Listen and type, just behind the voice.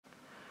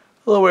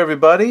Hello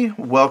everybody,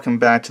 welcome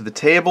back to the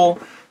table.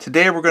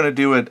 Today we're going to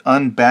do an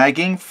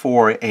unbagging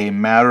for A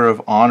Matter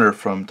of Honor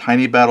from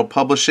Tiny Battle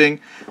Publishing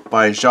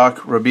by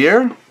Jacques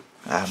Rabier.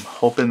 I'm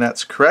hoping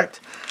that's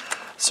correct.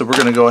 So we're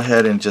going to go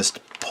ahead and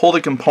just pull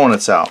the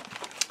components out.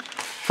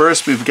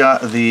 First we've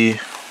got the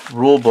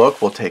rule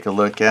book we'll take a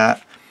look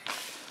at.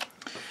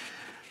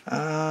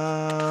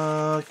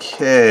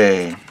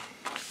 Okay.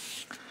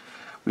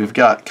 We've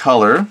got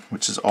color,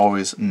 which is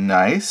always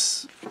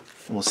nice.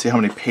 We'll see how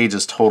many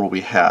pages total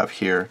we have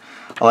here.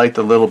 I like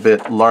the little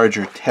bit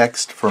larger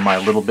text for my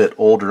little bit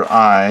older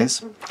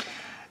eyes.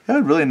 Yeah,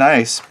 really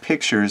nice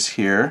pictures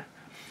here.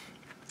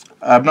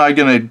 I'm not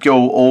going to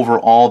go over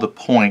all the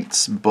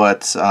points,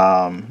 but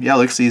yeah, it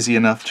looks easy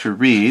enough to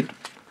read.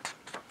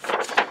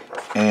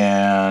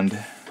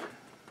 And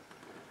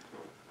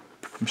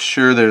I'm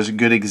sure there's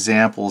good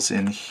examples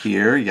in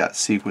here. You got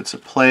sequence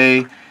of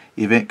play,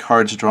 event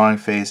cards, drawing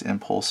phase,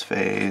 impulse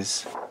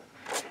phase.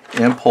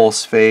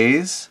 Impulse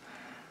phase.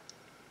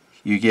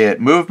 You get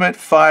movement,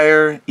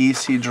 fire,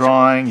 EC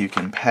drawing, you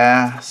can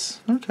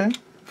pass. Okay,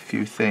 a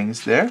few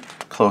things there.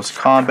 Close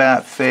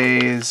combat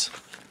phase,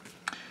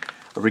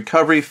 a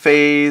recovery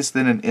phase,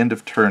 then an end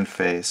of turn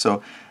phase.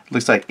 So it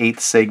looks like 8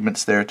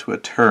 segments there to a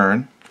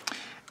turn.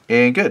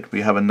 And good,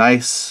 we have a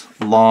nice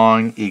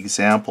long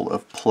example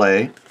of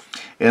play.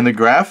 And the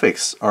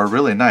graphics are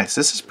really nice.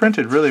 This is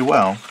printed really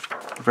well.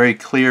 Very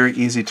clear,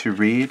 easy to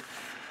read.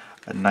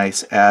 A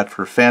nice ad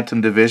for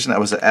Phantom Division.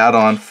 That was an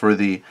add-on for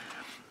the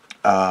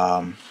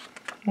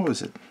what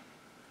was it?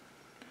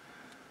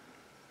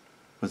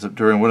 Was it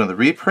during one of the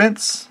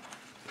reprints?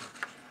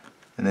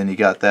 And then you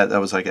got that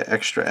was like an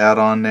extra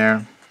add-on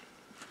there.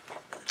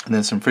 And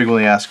then some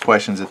frequently asked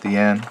questions at the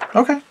end.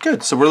 Okay,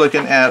 good. So we're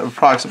looking at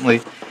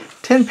approximately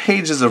 10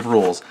 pages of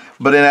rules.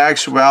 But in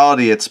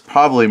actuality, it's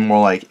probably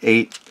more like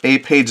 8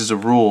 pages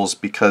of rules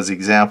because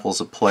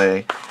examples of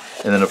play.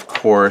 And then of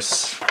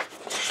course,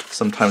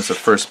 sometimes the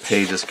first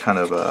page is kind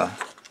of a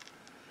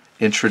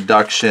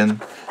introduction.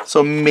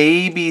 So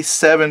maybe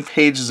 7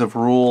 pages of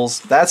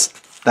rules.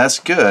 That's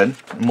good.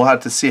 And we'll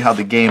have to see how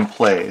the game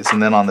plays.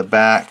 And then on the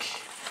back,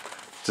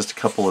 just a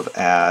couple of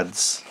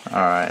ads.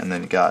 Alright, and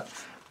then you got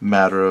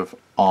Matter of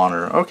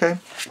Honor. Okay.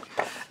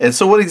 And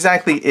so what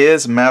exactly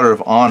is Matter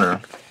of Honor?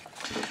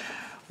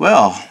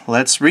 Well,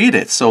 let's read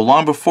it. So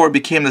long before it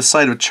became the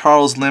site of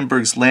Charles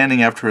Lindbergh's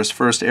landing after his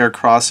first air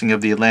crossing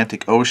of the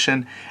Atlantic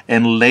Ocean,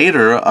 and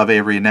later of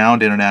a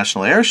renowned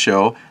international air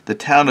show, the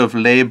town of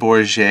Les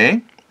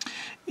Bourget,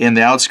 in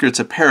the outskirts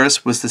of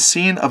Paris, was the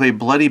scene of a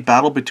bloody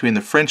battle between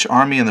the French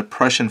army and the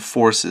Prussian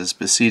forces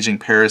besieging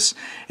Paris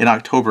in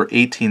October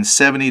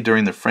 1870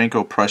 during the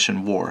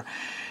Franco-Prussian War.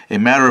 A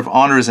Matter of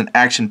Honor is an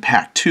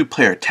action-packed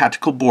 2-player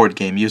tactical board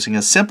game using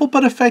a simple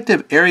but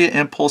effective area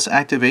impulse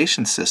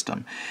activation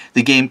system.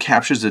 The game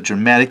captures the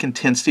dramatic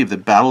intensity of the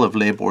Battle of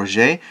Les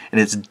Bourget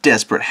and its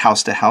desperate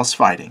house-to-house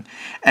fighting.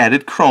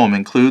 Added chrome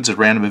includes a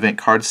random event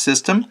card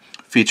system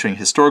featuring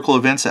historical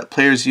events that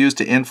players use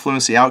to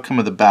influence the outcome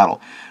of the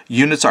battle.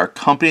 Units are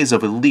companies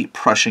of elite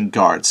Prussian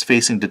guards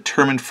facing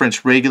determined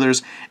French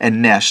regulars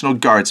and National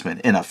Guardsmen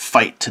in a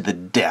fight to the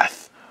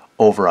death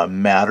over a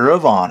matter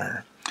of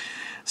honor.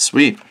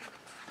 Sweet.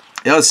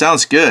 Yeah, it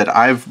sounds good.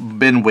 I've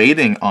been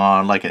waiting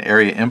on like an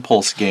area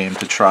impulse game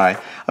to try.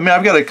 I mean,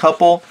 I've got a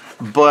couple,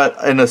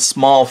 but in a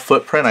small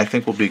footprint I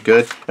think will be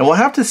good. And we'll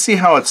have to see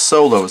how it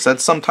solos.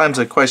 That's sometimes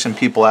a question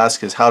people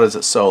ask is how does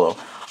it solo?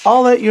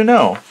 I'll let you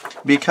know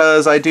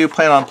because I do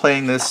plan on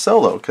playing this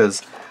solo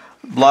because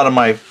a lot of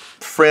my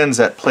friends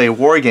that play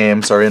war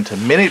games are into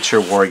miniature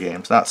war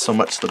games, not so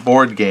much the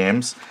board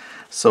games.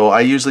 So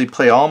I usually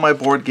play all my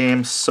board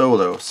games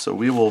solo. So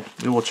we will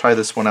try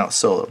this one out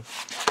solo.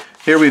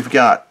 Here we've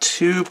got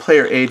 2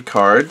 player aid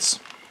cards.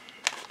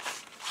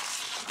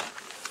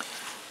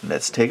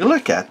 Let's take a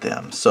look at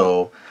them.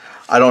 So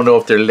I don't know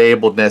if they're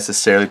labeled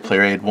necessarily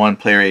player aid 1,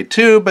 player aid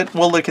 2, but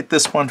we'll look at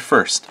this one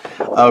first.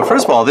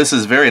 First of all, this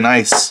is very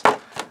nice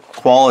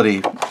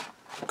quality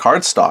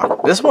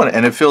cardstock. This one,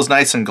 and it feels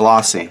nice and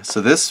glossy.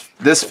 So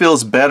this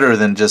feels better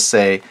than just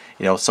say,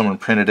 you know, someone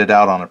printed it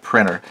out on a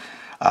printer.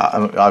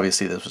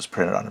 Obviously this was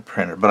printed on a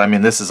printer, but I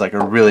mean this is like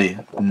a really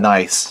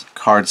nice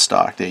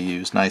cardstock they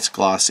use, nice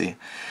glossy.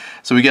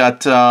 So we got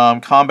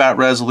combat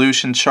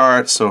resolution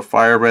charts, so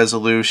fire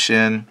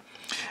resolution.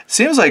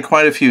 Seems like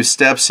quite a few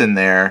steps in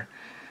there.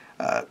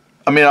 I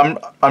mean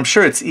I'm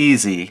sure it's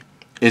easy.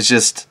 It's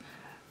just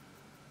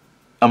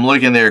I'm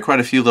looking there are quite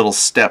a few little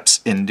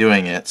steps in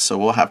doing it, so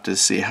we'll have to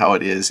see how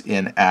it is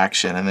in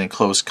action. And then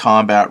close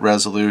combat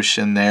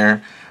resolution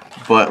there.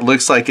 But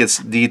looks like it's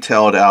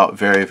detailed out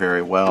very,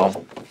 very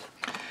well.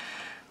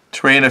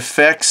 Terrain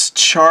effects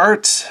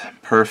chart,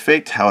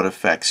 perfect. How it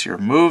affects your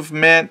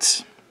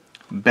movement.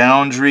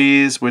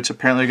 Boundaries, which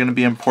apparently are going to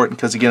be important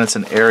because again it's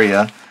an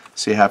area,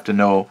 so you have to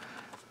know,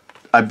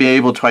 be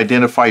able to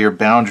identify your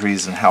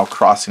boundaries and how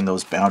crossing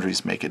those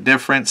boundaries make a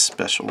difference.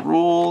 Special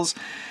rules.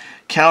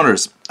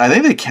 Counters. I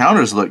think the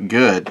counters look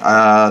good.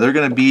 They're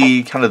going to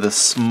be kind of the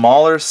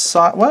smaller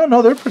size. Well,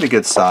 no, they're pretty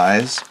good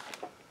size.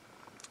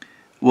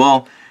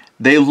 Well,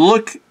 they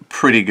look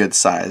pretty good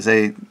size.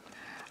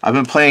 I've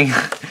been playing,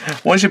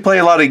 once you play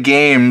a lot of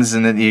games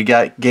and then you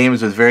got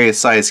games with various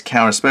size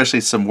counters,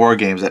 especially some war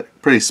games that are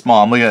pretty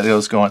small, I'm looking at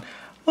those going,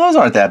 well, those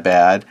aren't that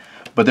bad.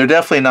 But they're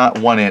definitely not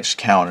 1-inch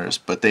counters,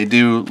 but they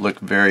do look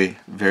very,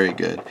 very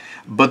good.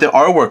 But the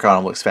artwork on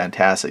them looks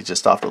fantastic,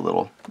 just off the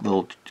little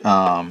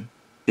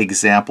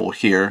example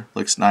here.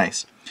 Looks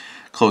nice.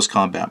 Close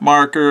combat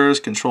markers,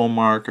 control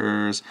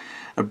markers,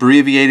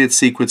 abbreviated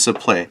sequence of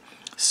play.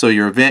 So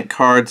your event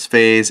cards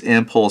phase,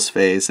 impulse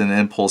phase, and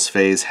impulse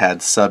phase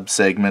had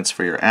sub-segments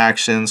for your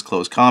actions,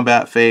 close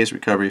combat phase,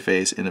 recovery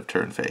phase, end of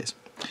turn phase.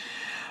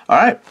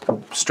 Alright,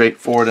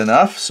 straightforward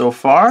enough so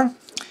far.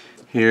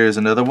 Here's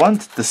another one,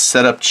 the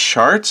setup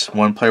chart.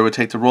 One player would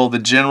take the role of the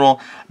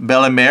General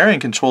Bellemare and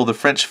control the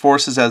French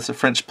forces as the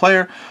French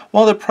player,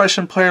 while the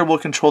Prussian player will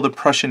control the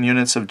Prussian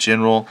units of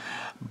General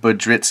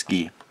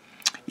Budritsky.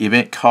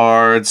 Event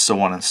cards, so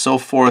on and so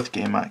forth.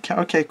 Game on.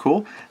 Okay,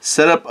 cool.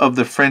 Setup of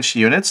the French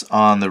units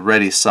on the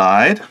ready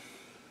side.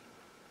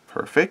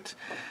 Perfect.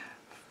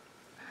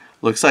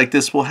 Looks like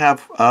this will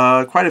have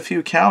quite a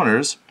few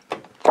counters.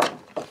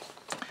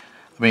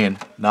 I mean,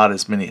 not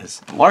as many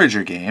as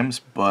larger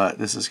games, but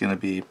this is going to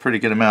be a pretty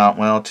good amount.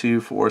 Well,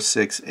 2, 4,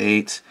 6,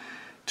 8,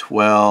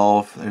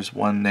 12. There's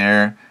one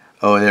there.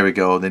 Oh, there we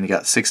go. Then you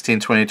got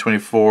 16, 20,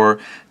 24,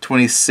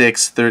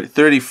 26, 30,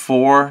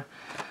 34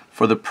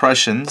 for the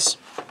Prussians.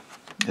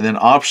 And then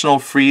optional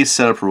free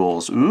setup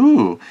rules.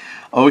 Ooh,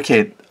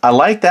 okay, I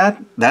like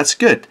that. That's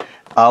good.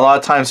 A lot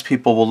of times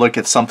people will look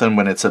at something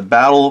when it's a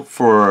battle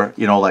for,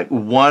 you know, like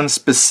one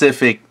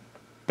specific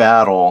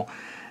battle,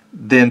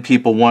 then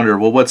people wonder,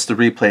 well, what's the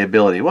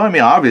replayability? Well, I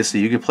mean, obviously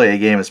you can play a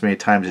game as many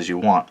times as you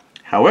want.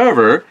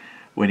 However,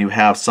 when you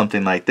have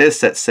something like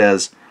this that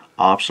says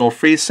optional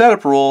free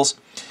setup rules,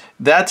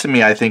 that to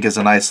me I think is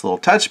a nice little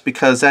touch,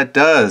 because that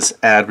does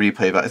add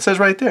replay value. It says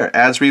right there,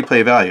 adds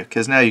replay value,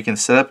 because now you can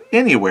set up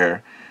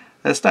anywhere.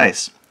 That's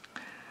nice.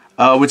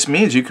 Which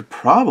means you could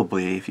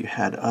probably, if you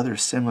had other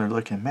similar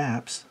looking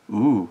maps,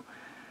 ooh.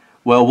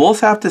 Well, we'll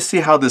have to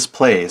see how this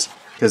plays,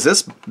 because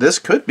this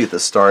could be the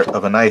start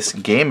of a nice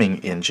gaming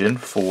engine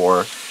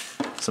for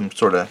some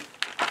sort of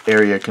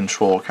area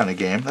control kind of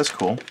game. That's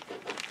cool. All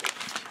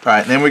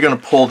right, and then we're going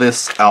to pull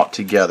this out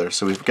together.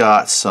 So we've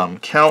got some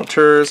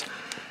counters.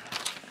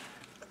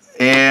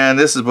 And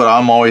this is what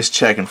I'm always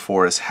checking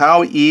for, is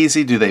how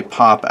easy do they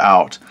pop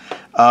out?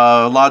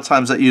 A lot of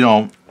times, that, you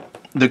know,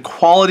 the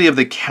quality of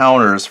the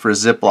counters for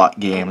Ziploc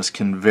games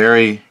can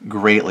vary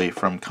greatly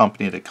from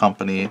company to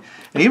company,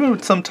 and even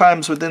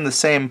sometimes within the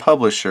same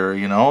publisher.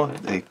 You know,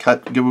 they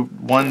cut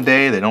good one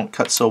day, they don't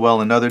cut so well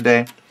another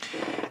day.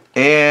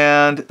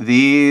 And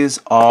these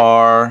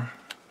are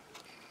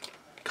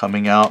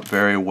coming out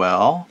very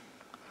well.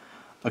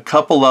 A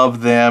couple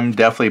of them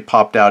definitely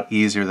popped out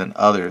easier than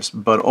others,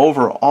 but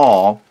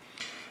overall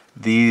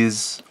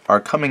these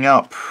are coming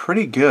out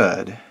pretty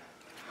good.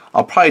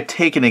 I'll probably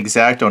take an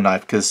X-Acto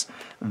knife, because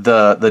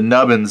the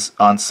nubbins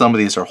on some of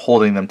these are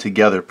holding them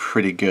together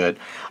pretty good.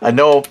 I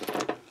know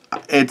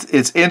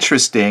it's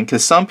interesting,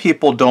 because some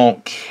people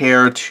don't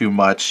care too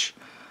much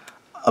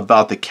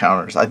about the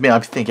counters. I mean, I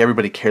think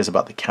everybody cares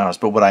about the counters,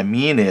 but what I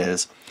mean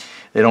is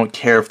they don't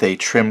care if they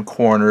trim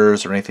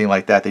corners or anything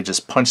like that. They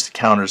just punch the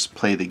counters,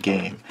 play the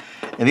game.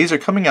 And these are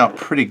coming out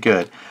pretty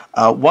good.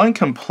 One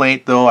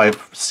complaint, though,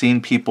 I've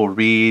seen people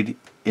read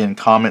in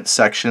comment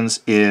sections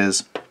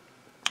is,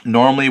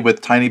 normally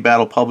with Tiny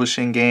Battle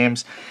Publishing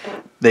games,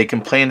 they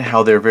complain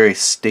how they're very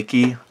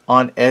sticky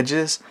on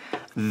edges.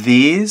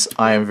 These,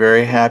 I am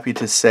very happy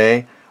to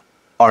say,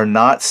 are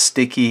not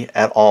sticky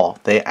at all.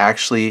 They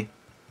actually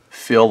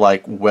feel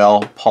like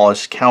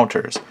well-polished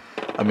counters.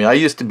 I mean, I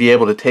used to be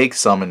able to take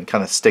some and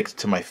kind of stick it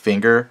to my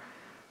finger,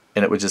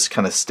 and it would just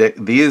kind of stick.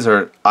 These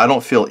are, I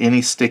don't feel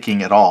any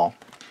sticking at all,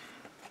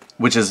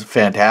 which is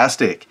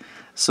fantastic.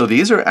 So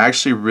these are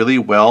actually really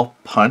well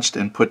punched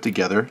and put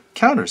together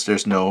counters.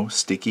 There's no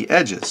sticky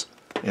edges,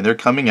 and they're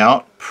coming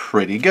out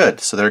pretty good.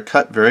 So they're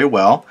cut very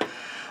well.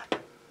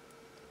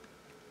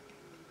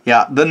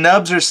 Yeah, the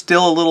nubs are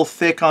still a little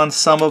thick on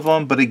some of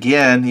them, but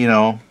again, you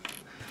know,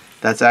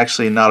 that's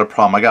actually not a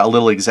problem. I got a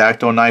little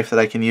X-Acto knife that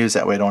I can use,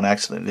 that way I don't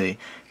accidentally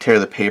tear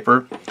the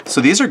paper.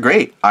 So these are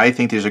great. I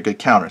think these are good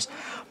counters.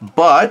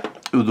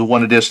 But the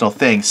one additional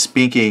thing,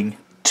 speaking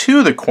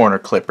to the corner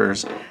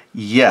clippers,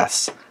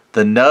 yes,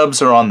 the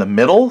nubs are on the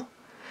middle,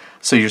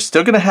 so you're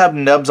still going to have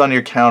nubs on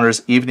your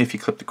counters even if you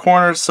clip the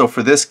corners. So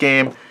for this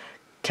game,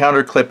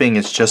 counter clipping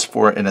is just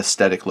for an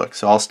aesthetic look.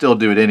 So I'll still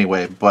do it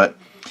anyway. But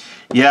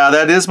yeah,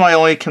 that is my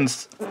only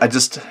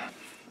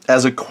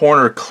as a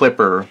corner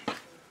clipper,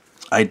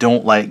 I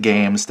don't like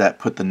games that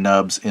put the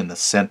nubs in the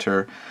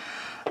center.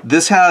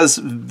 This has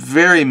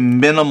very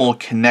minimal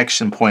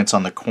connection points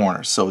on the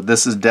corner, so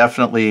this is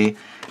definitely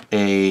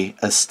a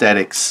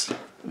aesthetics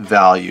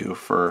value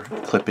for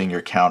clipping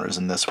your counters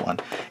in this one.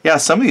 Yeah,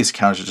 some of these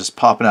counters are just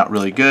popping out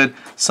really good.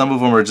 Some of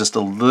them are just a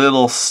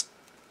little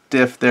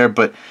stiff there,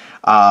 but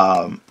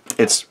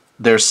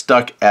they're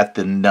stuck at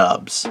the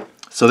nubs.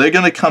 So they're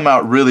going to come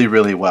out really,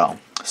 really well.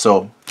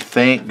 So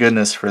thank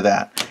goodness for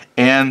that.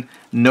 And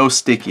no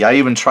sticky. I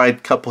even tried a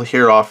couple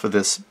here off of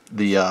this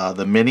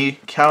the mini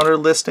counter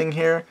listing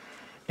here,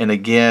 and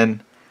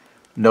again,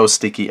 no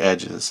sticky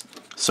edges.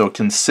 So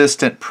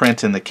consistent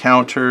print in the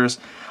counters.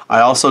 I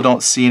also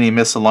don't see any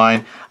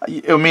misaligned.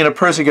 I mean, a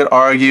person could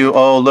argue,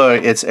 oh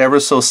look, it's ever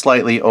so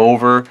slightly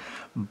over,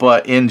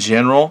 but in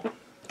general,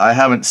 I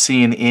haven't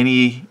seen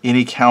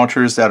any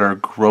counters that are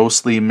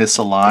grossly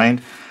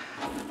misaligned.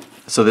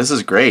 So this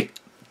is great.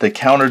 The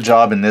counter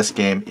job in this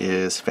game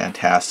is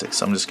fantastic.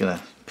 So I'm just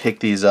gonna pick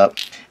these up.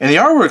 And the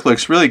artwork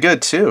looks really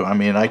good too. I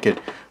mean, I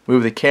could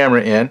move the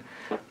camera in.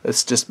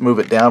 Let's just move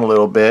it down a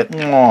little bit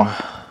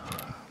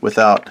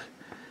without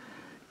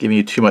giving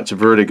you too much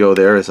vertigo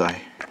there as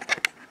I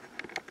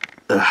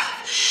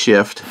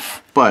shift.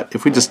 But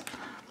if we just,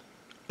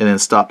 and then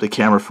stop the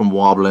camera from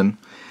wobbling.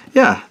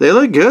 Yeah, they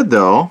look good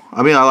though.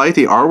 I mean, I like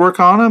the artwork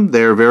on them.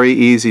 They're very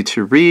easy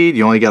to read.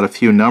 You only got a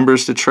few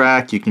numbers to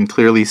track. You can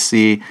clearly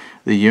see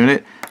the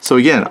unit. So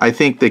again, I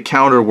think the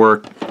counter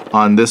work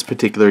on this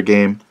particular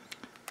game,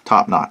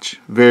 top notch.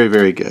 Very,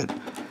 very good.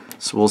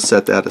 So we'll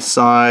set that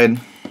aside.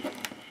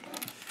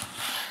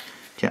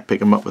 Can't pick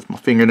them up with my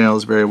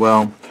fingernails very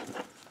well.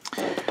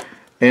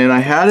 And I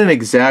had an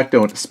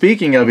X-Acto.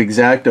 Speaking of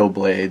X-Acto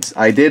blades,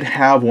 I did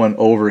have one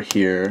over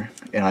here,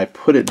 and I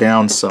put it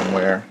down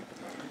somewhere.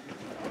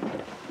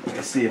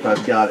 Let's see if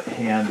I've got it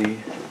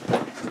handy.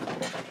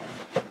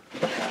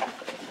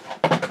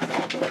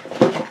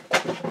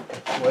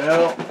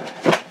 Well,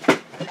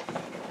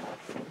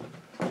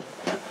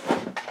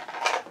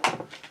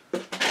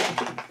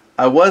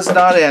 I was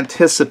not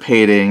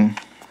anticipating.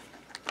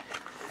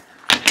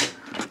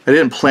 I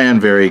didn't plan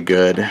very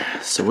good,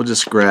 so we'll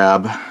just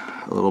grab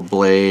a little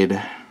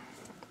blade.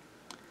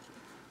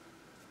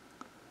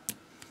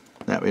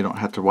 That way you don't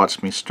have to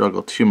watch me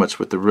struggle too much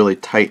with the really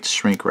tight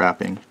shrink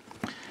wrapping.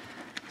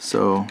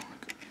 So,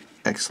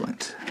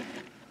 excellent.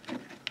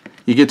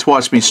 You get to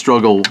watch me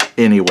struggle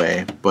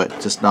anyway, but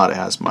just not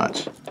as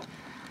much.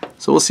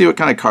 So we'll see what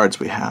kind of cards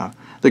we have.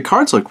 The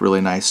cards look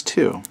really nice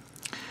too.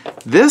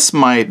 This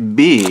might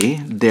be,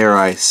 dare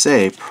I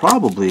say,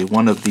 probably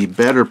one of the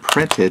better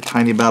printed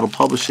Tiny Battle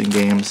Publishing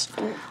games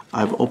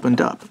I've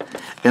opened up.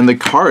 And the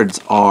cards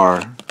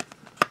are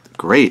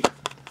great.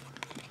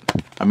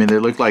 I mean, they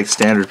look like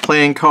standard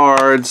playing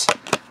cards.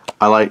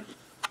 I like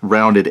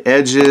rounded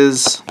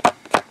edges.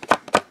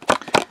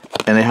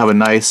 And they have a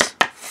nice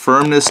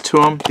firmness to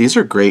them. These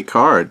are great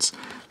cards.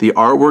 The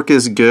artwork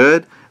is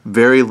good,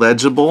 very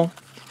legible,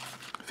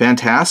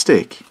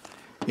 fantastic.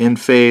 In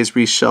phase,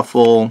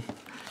 reshuffle.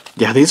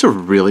 Yeah, these are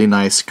really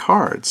nice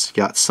cards.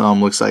 Got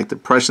some, looks like the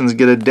Prussians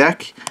get a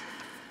deck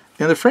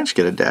and the French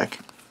get a deck.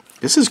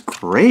 This is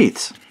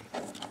great.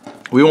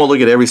 We won't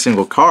look at every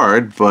single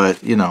card,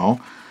 but you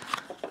know,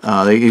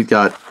 they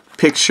got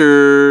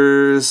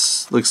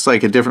pictures. Looks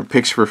like a different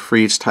picture for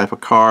each type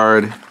of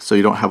card, so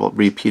you don't have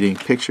repeating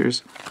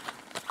pictures.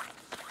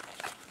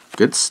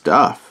 Good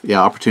stuff.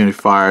 Yeah, Opportunity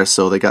Fire,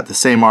 so they got the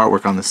same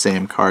artwork on the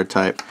same card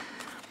type.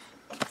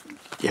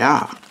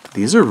 Yeah,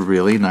 these are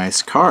really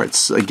nice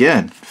cards.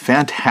 Again,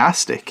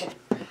 fantastic.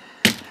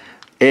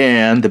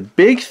 And the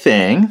big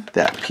thing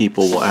that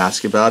people will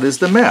ask about is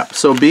the map.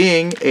 So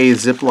being a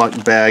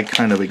Ziploc bag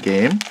kind of a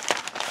game,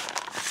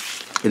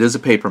 it is a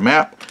paper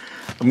map.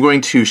 I'm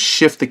going to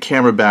shift the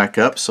camera back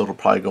up, so it'll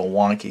probably go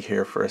wonky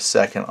here for a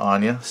second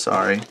on you.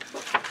 Sorry.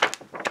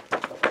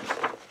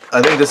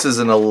 I think this is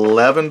an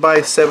 11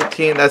 by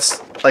 17. That's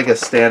like a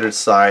standard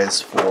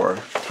size for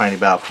Tiny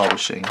Battle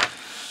Publishing.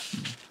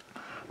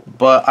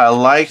 But I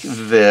like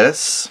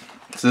this.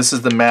 So this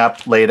is the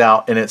map laid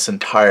out in its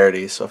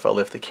entirety. So if I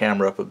lift the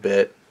camera up a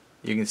bit,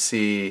 you can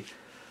see,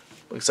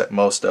 looks like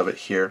most of it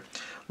here.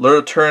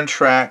 Little turn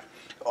track.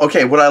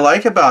 Okay, what I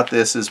like about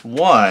this is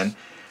one,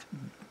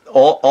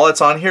 all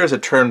that's on here is a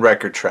turn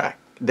record track.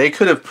 They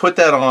could have put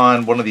that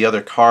on one of the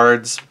other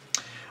cards.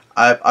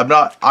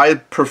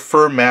 I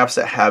prefer maps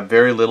that have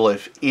very little,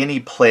 if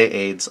any, play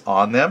aids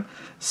on them.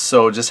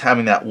 So just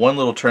having that one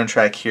little turn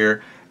track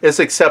here is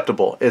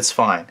acceptable. It's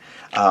fine.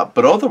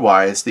 But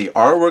otherwise, the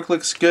artwork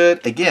looks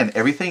good. Again,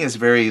 everything is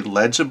very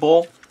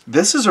legible.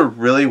 This is a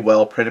really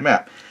well printed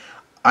map.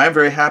 I'm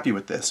very happy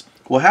with this.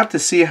 We'll have to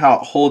see how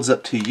it holds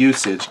up to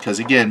usage, because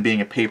again, being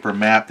a paper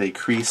map, they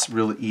crease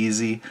really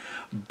easy.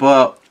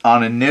 But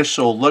on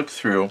initial look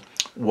through,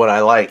 what I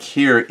like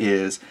here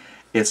is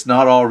it's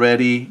not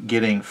already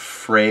getting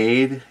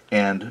frayed,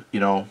 and you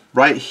know,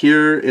 right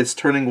here it's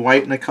turning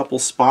white in a couple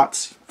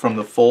spots from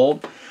the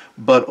fold.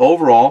 But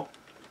overall,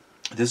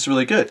 this is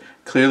really good.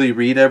 Clearly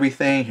read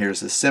everything.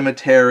 Here's the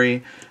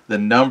cemetery, the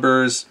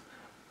numbers.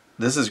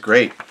 This is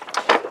great.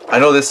 I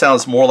know this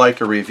sounds more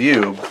like a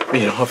review,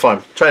 you know, if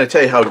I'm trying to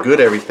tell you how good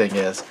everything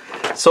is.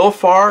 So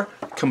far,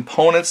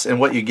 components and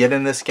what you get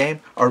in this game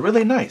are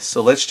really nice.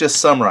 So let's just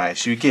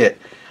summarize. You get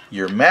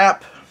your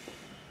map.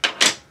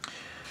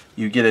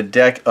 You get a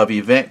deck of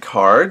event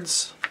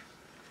cards.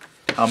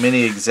 How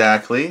many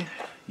exactly?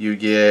 You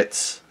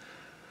get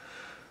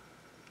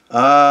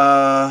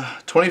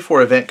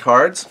 24 event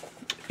cards.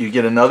 You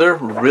get another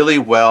really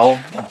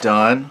well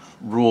done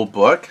rule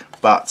book.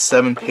 about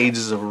 7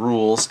 pages of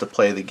rules to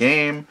play the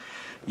game.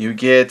 You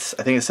get,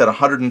 I think it said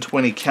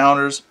 120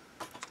 counters.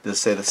 Does it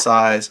say the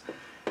size?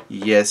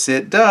 Yes,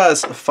 it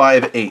does.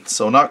 5/8.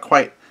 So not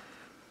quite,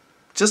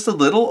 just a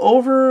little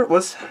over,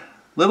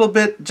 little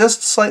bit,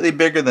 just slightly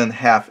bigger than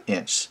 1/2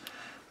 inch.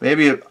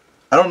 Maybe,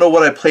 I don't know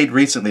what I played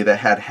recently that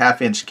had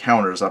 1/2 inch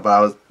counters,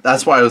 but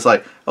that's why I was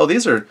like, oh,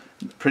 these are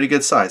pretty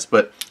good size.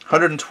 But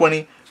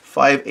 120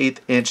 5/8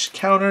 inch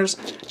counters,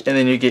 and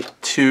then you get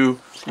 2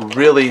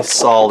 really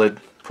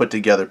solid put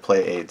together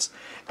play aids.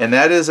 And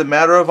that is A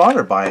Matter of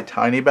Honor by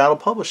Tiny Battle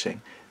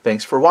Publishing.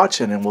 Thanks for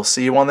watching, and we'll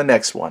see you on the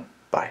next one.